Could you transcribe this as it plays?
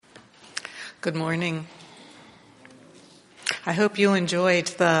Good morning. I hope you enjoyed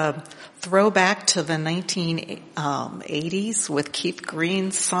the throwback to the 1980s with Keith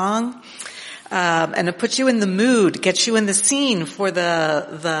Green's song. And it puts you in the mood, gets you in the scene for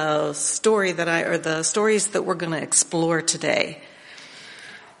the stories that we're going to explore today.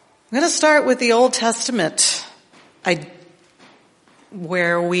 I'm going to start with the Old Testament,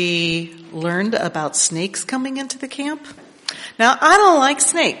 where we learned about snakes coming into the camp. Now, I don't like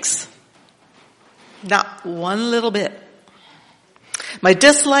snakes. Not one little bit. My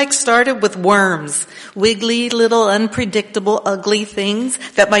dislike started with worms, wiggly, little, unpredictable, ugly things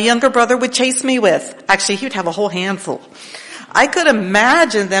that my younger brother would chase me with. Actually, he would have a whole handful. I could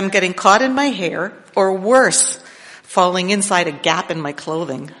imagine them getting caught in my hair, or worse, falling inside a gap in my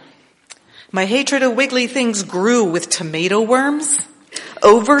clothing. My hatred of wiggly things grew with tomato worms,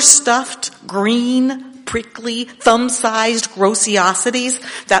 overstuffed, green, prickly, thumb-sized grossiosities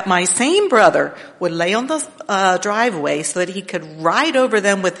that my same brother would lay on the driveway so that he could ride over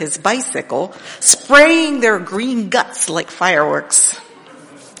them with his bicycle, spraying their green guts like fireworks.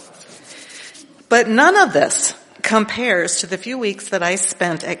 But none of this compares to the few weeks that I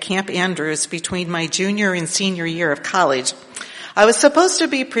spent at Camp Andrews between my junior and senior year of college. I was supposed to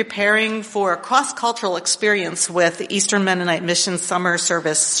be preparing for a cross-cultural experience with the Eastern Mennonite Mission Summer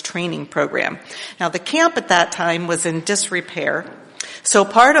Service Training Program. Now, the camp at that time was in disrepair, so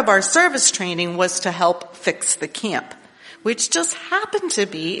part of our service training was to help fix the camp, which just happened to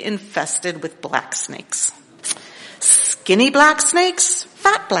be infested with black snakes. Skinny black snakes,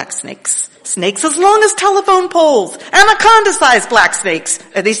 fat black snakes, snakes as long as telephone poles, anaconda-sized black snakes.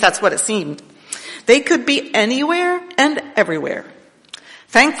 At least that's what it seemed. They could be anywhere and everywhere.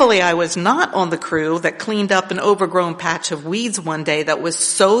 Thankfully, I was not on the crew that cleaned up an overgrown patch of weeds one day that was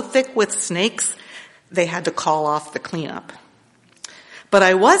so thick with snakes, they had to call off the cleanup. But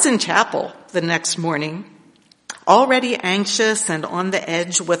I was in chapel the next morning, already anxious and on the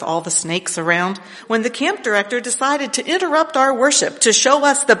edge with all the snakes around, when the camp director decided to interrupt our worship to show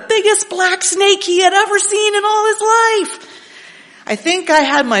us the biggest black snake he had ever seen in all his life. I think I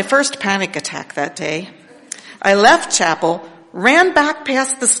had my first panic attack that day. I left chapel, ran back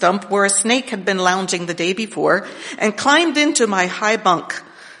past the stump where a snake had been lounging the day before, and climbed into my high bunk.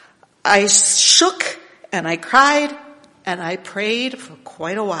 I shook and I cried and I prayed for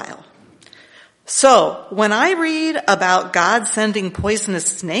quite a while. So, when I read about God sending poisonous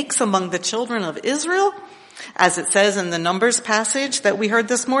snakes among the children of Israel, as it says in the Numbers passage that we heard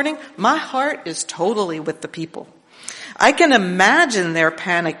this morning, my heart is totally with the people. I can imagine their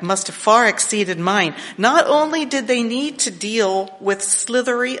panic must have far exceeded mine. Not only did they need to deal with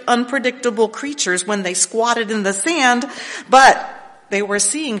slithery, unpredictable creatures when they squatted in the sand, but they were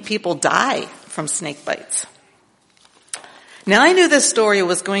seeing people die from snake bites. Now, I knew this story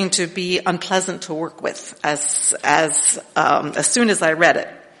was going to be unpleasant to work with as soon as I read it,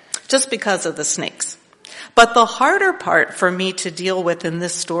 just because of the snakes. But the harder part for me to deal with in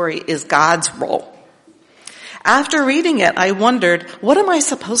this story is God's role. After reading it, I wondered, what am I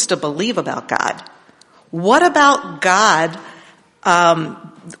supposed to believe about God? What about God,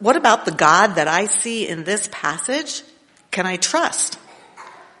 what about the God that I see in this passage can I trust?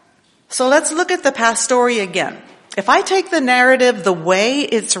 So let's look at the past story again. If I take the narrative the way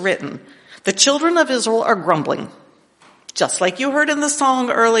it's written, the children of Israel are grumbling. Just like you heard in the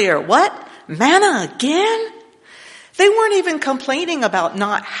song earlier. What? Manna again? They weren't even complaining about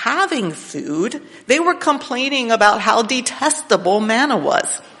not having food. They were complaining about how detestable manna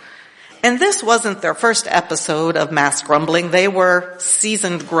was. And this wasn't their first episode of mass grumbling. They were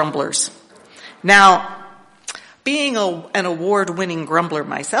seasoned grumblers. Now, being an award-winning grumbler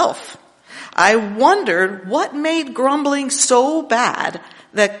myself, I wondered what made grumbling so bad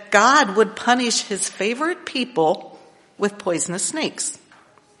that God would punish his favorite people with poisonous snakes.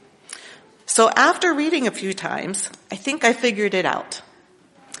 So after reading a few times, I think I figured it out.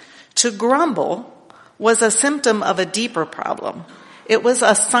 To grumble was a symptom of a deeper problem. It was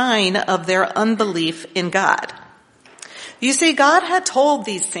a sign of their unbelief in God. You see, God had told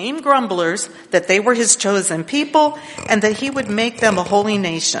these same grumblers that they were his chosen people and that he would make them a holy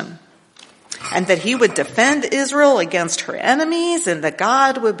nation, and that he would defend Israel against her enemies, and that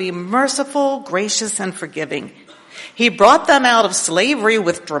God would be merciful, gracious, and forgiving. He brought them out of slavery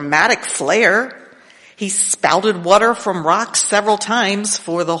with dramatic flair. He spouted water from rocks several times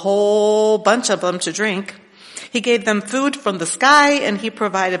for the whole bunch of them to drink. He gave them food from the sky, and he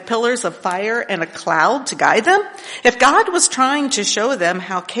provided pillars of fire and a cloud to guide them. If God was trying to show them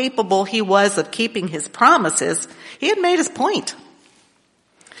how capable he was of keeping his promises, he had made his point.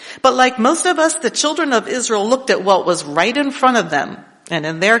 But like most of us, the children of Israel looked at what was right in front of them, and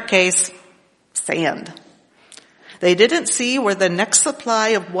in their case, Sand. They didn't see where the next supply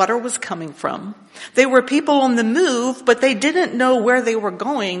of water was coming from. They were people on the move, but they didn't know where they were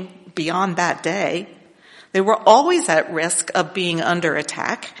going beyond that day. They were always at risk of being under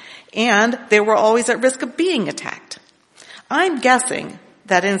attack, and they were always at risk of being attacked. I'm guessing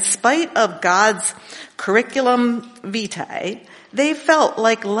that in spite of God's curriculum vitae, they felt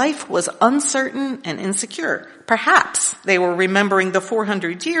like life was uncertain and insecure. Perhaps they were remembering the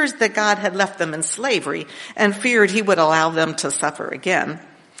 400 years that God had left them in slavery and feared he would allow them to suffer again.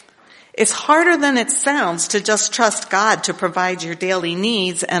 It's harder than it sounds to just trust God to provide your daily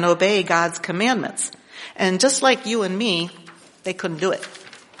needs and obey God's commandments. And just like you and me, they couldn't do it.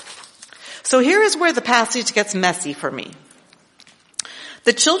 So here is where the passage gets messy for me.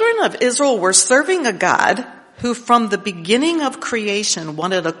 The children of Israel were serving a God who from the beginning of creation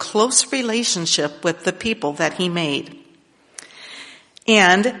wanted a close relationship with the people that he made.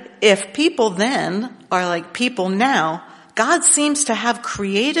 And if people then are like people now, God seems to have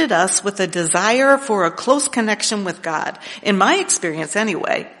created us with a desire for a close connection with God. In my experience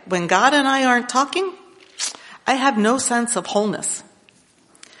anyway, when God and I aren't talking, I have no sense of wholeness.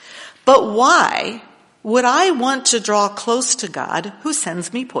 But why would I want to draw close to God who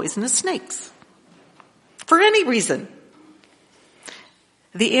sends me poisonous snakes? For any reason.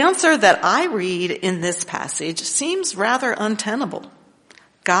 The answer that I read in this passage seems rather untenable.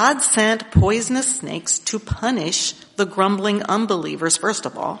 God sent poisonous snakes to punish the grumbling unbelievers, first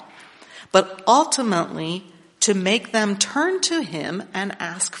of all, but ultimately to make them turn to him and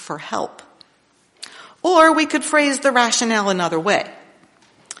ask for help. Or we could phrase the rationale another way.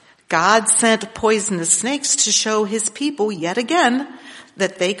 God sent poisonous snakes to show his people yet again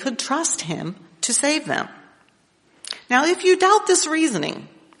that they could trust him to save them. Now, if you doubt this reasoning,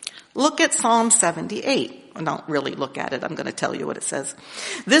 look at Psalm 78. Well, don't really look at it. I'm going to tell you what it says.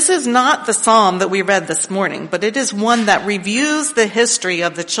 This is not the psalm that we read this morning, but it is one that reviews the history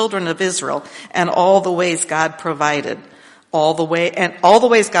of the children of Israel and all the ways God provided. All the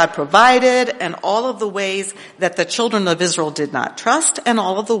ways God provided, and all of the ways that the children of Israel did not trust, and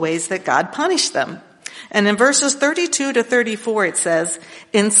all of the ways that God punished them. And in verses 32 to 34 it says,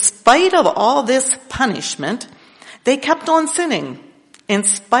 in spite of all this punishment, they kept on sinning. In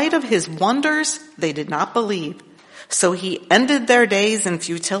spite of his wonders, they did not believe. So he ended their days in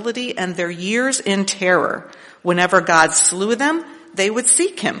futility and their years in terror. Whenever God slew them, they would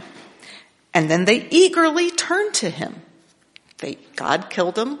seek him. And then they eagerly turned to him. God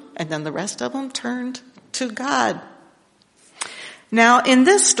killed them, and then the rest of them turned to God. Now, in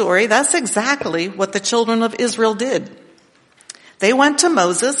this story, that's exactly what the children of Israel did. They went to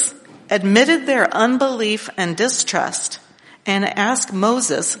Moses, admitted their unbelief and distrust, and asked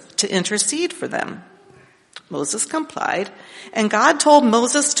Moses to intercede for them. Moses complied, and God told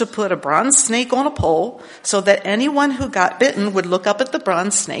Moses to put a bronze snake on a pole so that anyone who got bitten would look up at the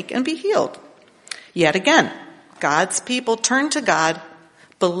bronze snake and be healed. Yet again, God's people turned to God,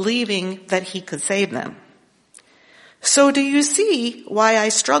 believing that he could save them. So do you see why I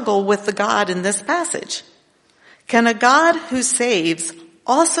struggle with the God in this passage? Can a God who saves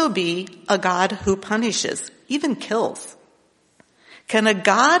also be a God who punishes, even kills? Can a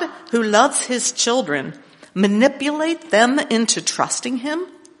God who loves his children manipulate them into trusting him?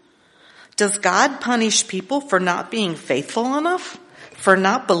 Does God punish people for not being faithful enough, for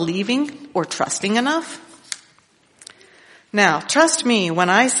not believing or trusting enough? Now, trust me when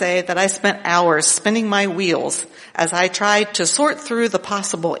I say that I spent hours spinning my wheels as I tried to sort through the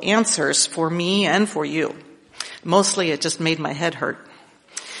possible answers for me and for you. Mostly it just made my head hurt.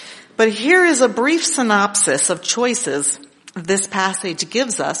 But here is a brief synopsis of choices this passage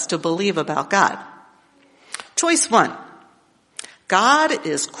gives us to believe about God. Choice 1. God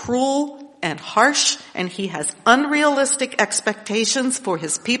is cruel and harsh, and he has unrealistic expectations for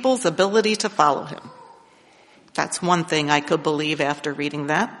his people's ability to follow him. That's one thing I could believe after reading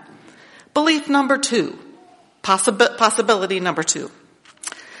that. Belief number 2. Possibility number 2.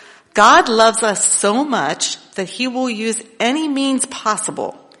 God loves us so much that he will use any means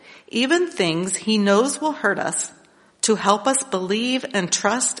possible, even things he knows will hurt us, to help us believe and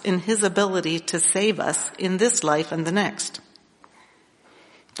trust in his ability to save us in this life and the next.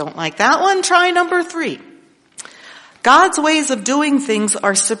 Don't like that one? Try number 3. God's ways of doing things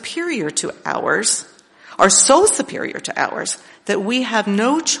are superior to ours, are so superior to ours, that we have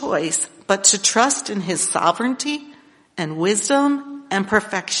no choice but to trust in his sovereignty and wisdom and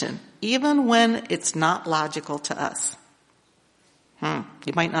perfection, even when it's not logical to us.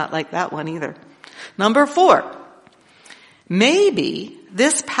 You might not like that one either. Number 4. Maybe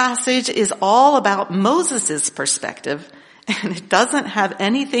this passage is all about Moses' perspective, And it doesn't have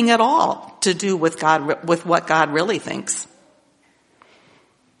anything at all to do with what God really thinks.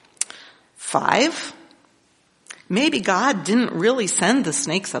 5, maybe God didn't really send the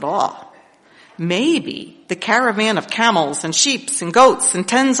snakes at all. Maybe the caravan of camels and sheep and goats and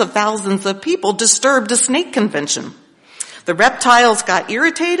tens of thousands of people disturbed a snake convention. The reptiles got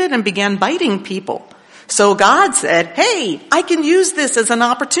irritated and began biting people. So God said, hey, I can use this as an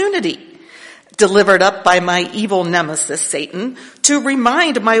opportunity, delivered up by my evil nemesis, Satan, to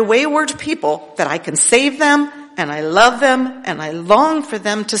remind my wayward people that I can save them, and I love them, and I long for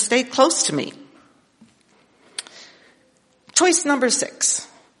them to stay close to me. Choice number 6.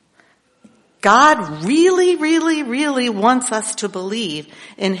 God really, really, really wants us to believe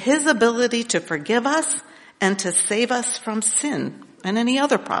in his ability to forgive us and to save us from sin and any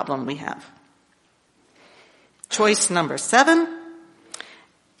other problem we have. Choice number 7.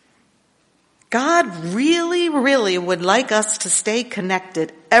 God really, really would like us to stay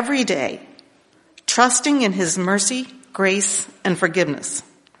connected every day, trusting in his mercy, grace, and forgiveness.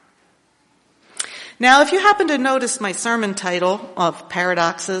 Now, if you happen to notice my sermon title of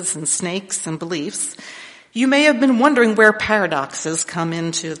Paradoxes and Snakes and Beliefs, you may have been wondering where paradoxes come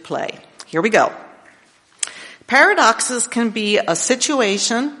into play. Here we go. Paradoxes can be a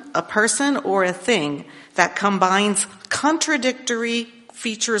situation, a person, or a thing that combines contradictory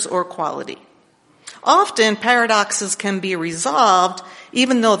features or quality. Often, paradoxes can be resolved,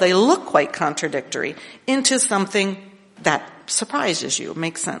 even though they look quite contradictory, into something that surprises you,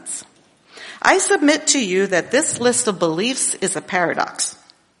 makes sense. I submit to you that this list of beliefs is a paradox.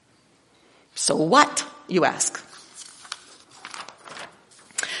 So what, you ask?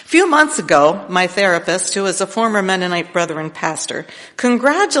 A few months ago, my therapist, who is a former Mennonite Brethren pastor,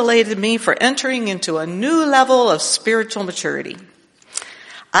 congratulated me for entering into a new level of spiritual maturity.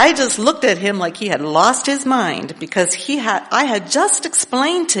 I just looked at him like he had lost his mind because I had just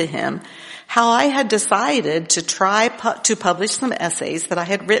explained to him how I had decided to try to publish some essays that I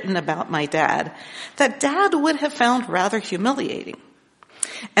had written about my dad that Dad would have found rather humiliating.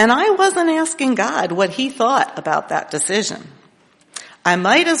 And I wasn't asking God what he thought about that decision. I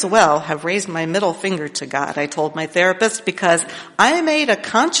might as well have raised my middle finger to God, I told my therapist, because I made a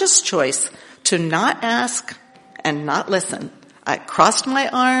conscious choice to not ask and not listen. I crossed my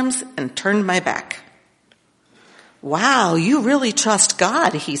arms and turned my back. Wow, you really trust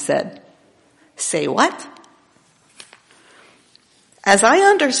God, he said. Say what? As I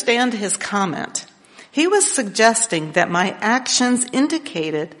understand his comment, he was suggesting that my actions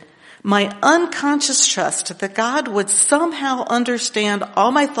indicated my unconscious trust that God would somehow understand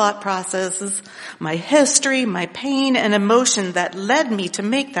all my thought processes, my history, my pain and emotion that led me to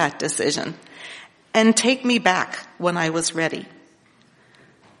make that decision, and take me back when I was ready.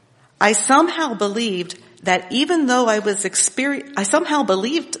 I somehow believed that even though I was experiencing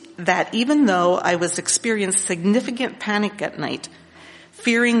significant panic at night,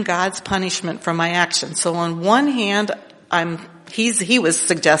 fearing God's punishment for my actions. So on one hand, he was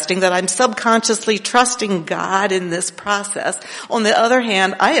suggesting that I'm subconsciously trusting God in this process. On the other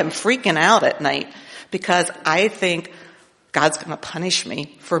hand, I am freaking out at night because I think God's going to punish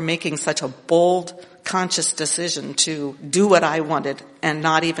me for making such a bold, conscious decision to do what I wanted and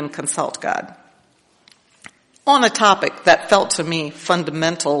not even consult God on a topic that felt to me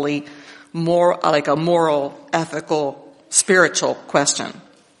fundamentally more like a moral, ethical, spiritual question.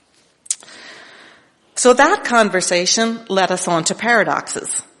 So that conversation led us on to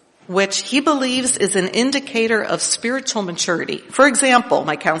paradoxes, which he believes is an indicator of spiritual maturity. For example,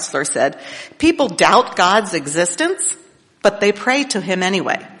 my counselor said, people doubt God's existence, but they pray to him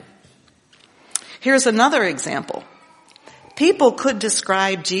anyway. Here's another example. People could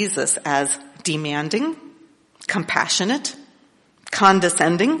describe Jesus as demanding, compassionate,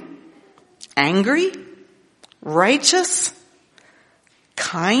 condescending, angry, righteous,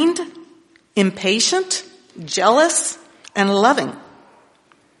 kind, impatient, jealous, and loving.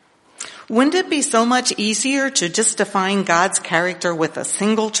 Wouldn't it be so much easier to just define God's character with a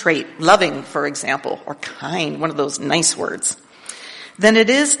single trait, loving, for example, or kind, one of those nice words, than it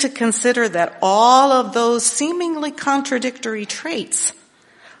is to consider that all of those seemingly contradictory traits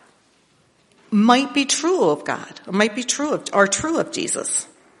might be true of God, or true of Jesus.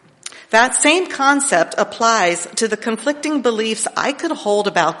 That same concept applies to the conflicting beliefs I could hold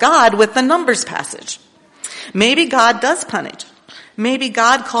about God with the Numbers passage. Maybe God does punish. Maybe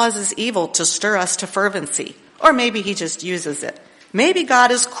God causes evil to stir us to fervency. Or maybe he just uses it. Maybe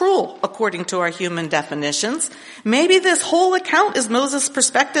God is cruel according to our human definitions. Maybe this whole account is Moses'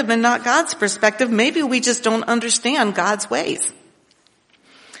 perspective and not God's perspective. Maybe we just don't understand God's ways.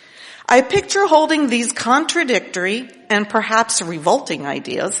 I picture holding these contradictory and perhaps revolting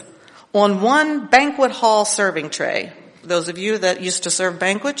ideas on one banquet hall serving tray. Those of you that used to serve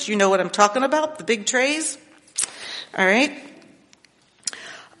banquets, you know what I'm talking about, the big trays. All right.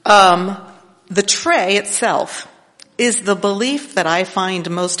 The tray itself is the belief that I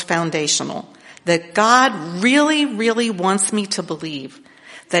find most foundational, that God really, really wants me to believe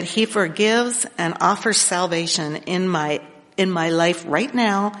that he forgives and offers salvation in my life right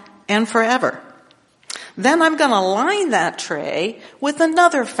now and forever. Then I'm going to line that tray with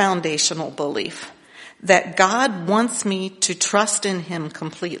another foundational belief, that God wants me to trust in him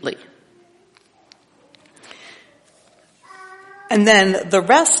completely. And then the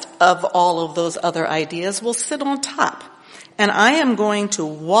rest of all of those other ideas will sit on top. And I am going to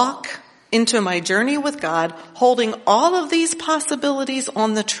walk into my journey with God holding all of these possibilities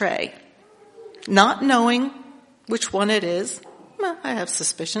on the tray, not knowing which one it is. Well, I have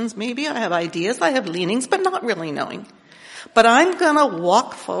suspicions, maybe I have ideas, I have leanings, but not really knowing. But I'm going to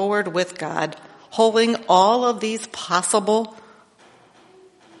walk forward with God holding all of these possible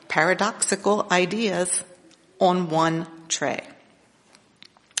paradoxical ideas on one tray.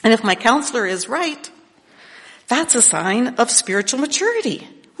 And if my counselor is right, that's a sign of spiritual maturity.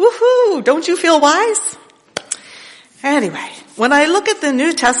 Woohoo! Don't you feel wise? Anyway, when I looked at the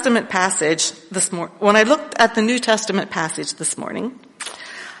New Testament passage this morning,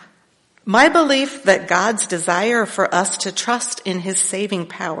 my belief that God's desire for us to trust in his saving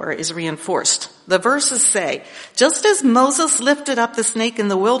power is reinforced. The verses say, just as Moses lifted up the snake in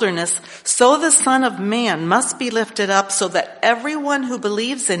the wilderness, so the Son of Man must be lifted up so that everyone who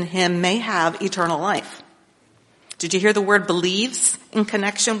believes in him may have eternal life. Did you hear the word believes in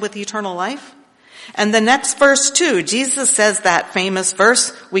connection with eternal life? And the next verse too, Jesus says that famous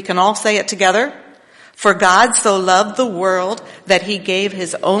verse, we can all say it together. For God so loved the world that he gave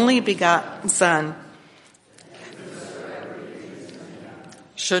his only begotten Son,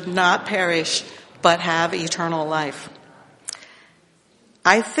 should not perish, but have eternal life.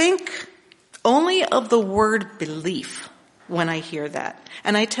 I think only of the word belief when I hear that.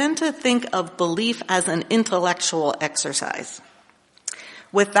 And I tend to think of belief as an intellectual exercise.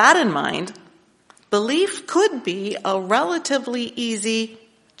 With that in mind, belief could be a relatively easy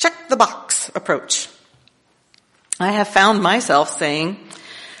check the box approach. I have found myself saying,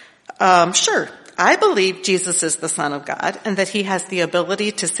 sure, I believe Jesus is the Son of God and that he has the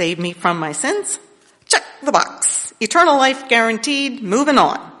ability to save me from my sins. Check the box. Eternal life guaranteed, moving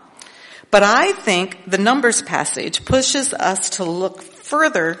on. But I think the Numbers passage pushes us to look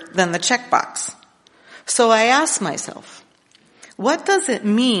further than the checkbox. So I ask myself, what does it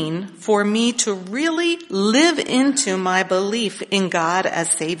mean for me to really live into my belief in God as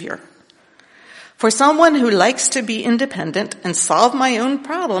Savior? For someone who likes to be independent and solve my own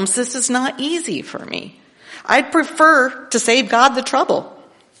problems, this is not easy for me. I'd prefer to save God the trouble.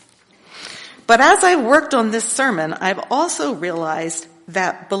 But as I've worked on this sermon, I've also realized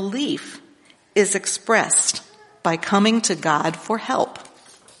that belief is expressed by coming to God for help.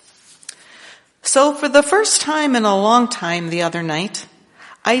 So for the first time in a long time the other night,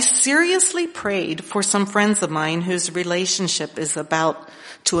 I seriously prayed for some friends of mine whose relationship is about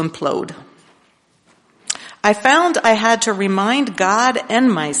to implode. I found I had to remind God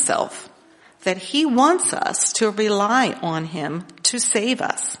and myself that he wants us to rely on him to save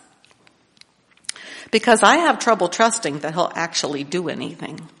us. Because I have trouble trusting that he'll actually do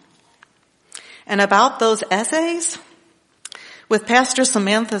anything. And about those essays, with Pastor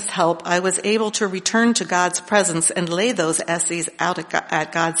Samantha's help, I was able to return to God's presence and lay those essays out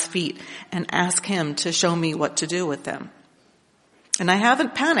at God's feet and ask him to show me what to do with them. And I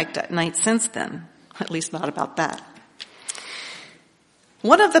haven't panicked at night since then. At least not about that.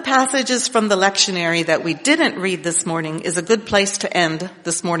 One of the passages from the lectionary that we didn't read this morning is a good place to end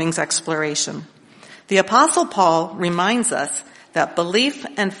this morning's exploration. The Apostle Paul reminds us that belief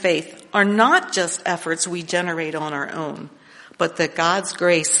and faith are not just efforts we generate on our own, but that God's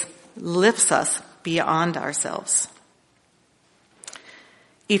grace lifts us beyond ourselves.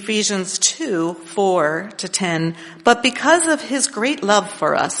 Ephesians 2:4-10, but because of his great love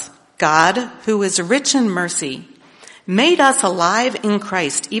for us, God, who is rich in mercy, made us alive in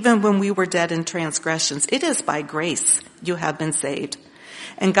Christ even when we were dead in transgressions. It is by grace you have been saved.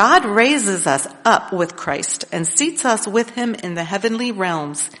 And God raises us up with Christ and seats us with him in the heavenly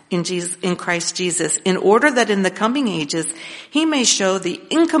realms in Christ Jesus, in order that in the coming ages he may show the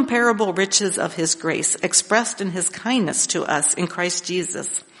incomparable riches of his grace expressed in his kindness to us in Christ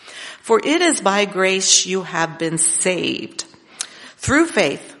Jesus. For it is by grace you have been saved through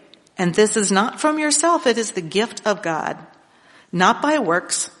faith. And this is not from yourself, it is the gift of God, not by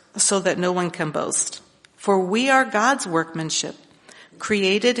works, so that no one can boast. For we are God's workmanship,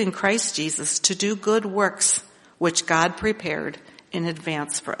 created in Christ Jesus to do good works, which God prepared in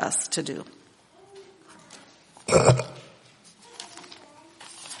advance for us to do.